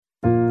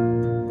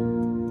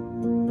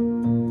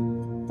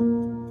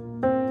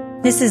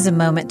This is a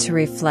moment to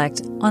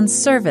reflect on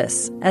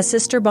service as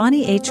Sister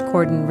Bonnie H.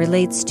 Cordon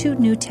relates two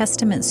New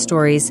Testament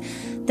stories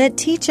that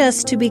teach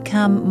us to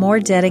become more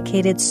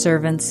dedicated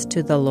servants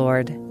to the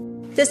Lord.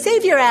 The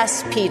Savior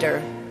asked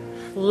Peter,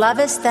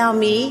 "Lovest thou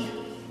me?"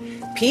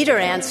 Peter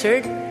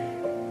answered,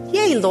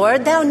 "Yea,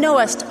 Lord, thou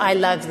knowest I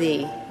love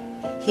thee."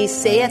 He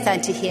saith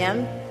unto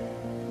him,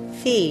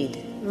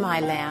 "Feed my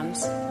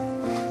lambs."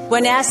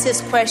 When asked this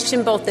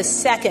question both the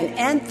second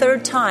and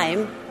third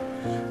time,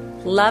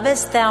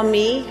 "Lovest thou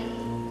me?"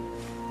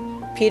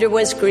 Peter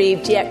was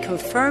grieved, yet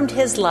confirmed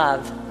his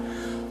love.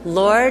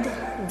 "Lord,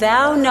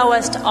 thou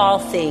knowest all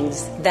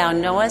things. Thou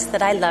knowest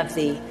that I love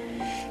thee."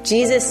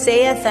 Jesus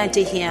saith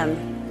unto him,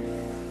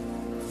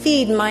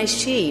 "Feed my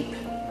sheep."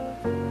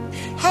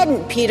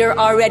 Hadn't Peter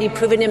already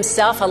proven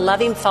himself a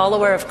loving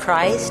follower of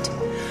Christ?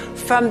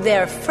 From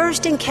their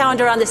first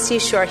encounter on the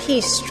seashore,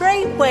 he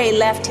straightway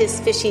left his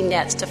fishing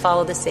nets to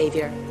follow the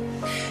Savior.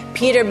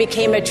 Peter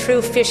became a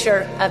true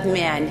fisher of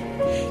men.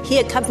 He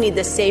accompanied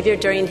the Savior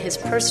during his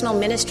personal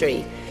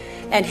ministry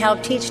and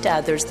helped teach to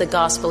others the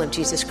gospel of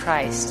Jesus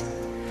Christ.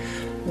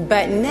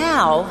 But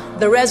now,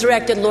 the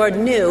resurrected Lord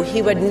knew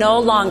he would no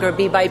longer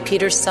be by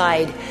Peter's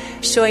side,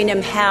 showing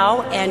him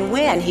how and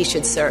when he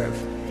should serve.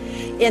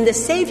 In the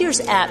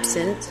Savior's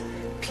absence,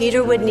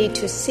 Peter would need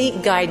to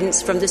seek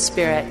guidance from the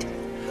Spirit,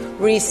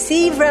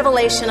 receive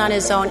revelation on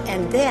his own,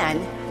 and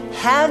then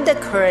have the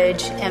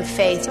courage and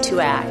faith to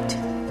act.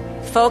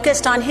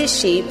 Focused on his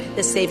sheep,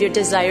 the Savior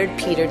desired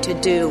Peter to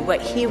do what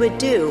he would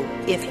do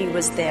if he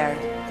was there.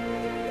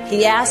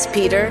 He asked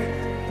Peter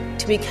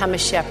to become a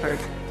shepherd.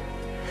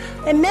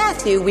 In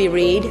Matthew we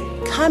read,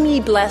 "Come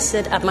ye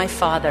blessed of my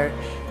Father,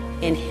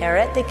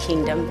 inherit the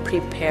kingdom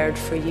prepared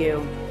for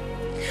you.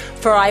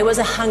 For I was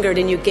a-hungered,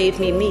 and you gave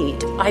me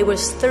meat. I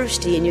was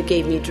thirsty, and you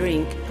gave me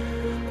drink.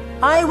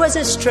 I was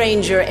a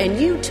stranger, and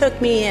you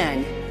took me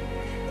in.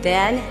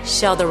 Then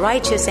shall the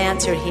righteous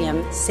answer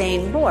him,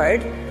 saying,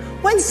 Lord,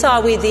 when saw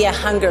we thee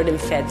a-hungered and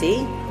fed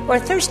thee, or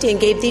thirsty and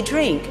gave thee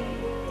drink?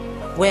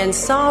 When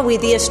saw we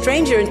thee a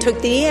stranger and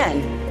took thee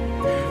in?"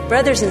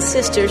 Brothers and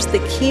sisters,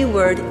 the key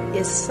word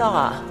is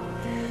saw.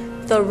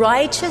 The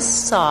righteous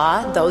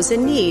saw those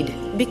in need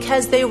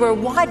because they were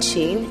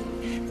watching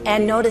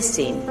and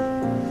noticing.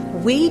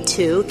 We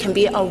too can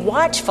be a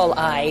watchful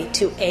eye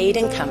to aid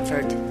and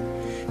comfort,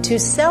 to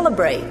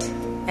celebrate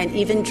and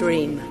even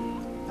dream.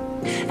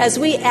 As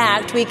we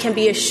act, we can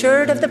be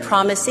assured of the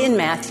promise in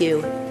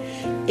Matthew,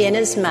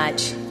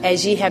 "Inasmuch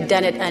as ye have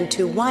done it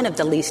unto one of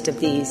the least of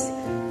these,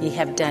 ye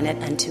have done it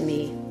unto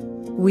me."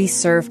 We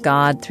serve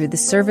God through the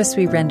service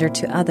we render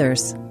to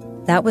others.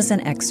 That was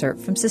an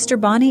excerpt from Sister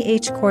Bonnie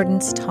H.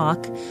 Cordon's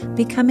talk,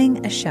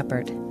 Becoming a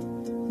Shepherd.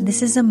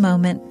 This is a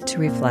moment to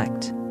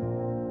reflect.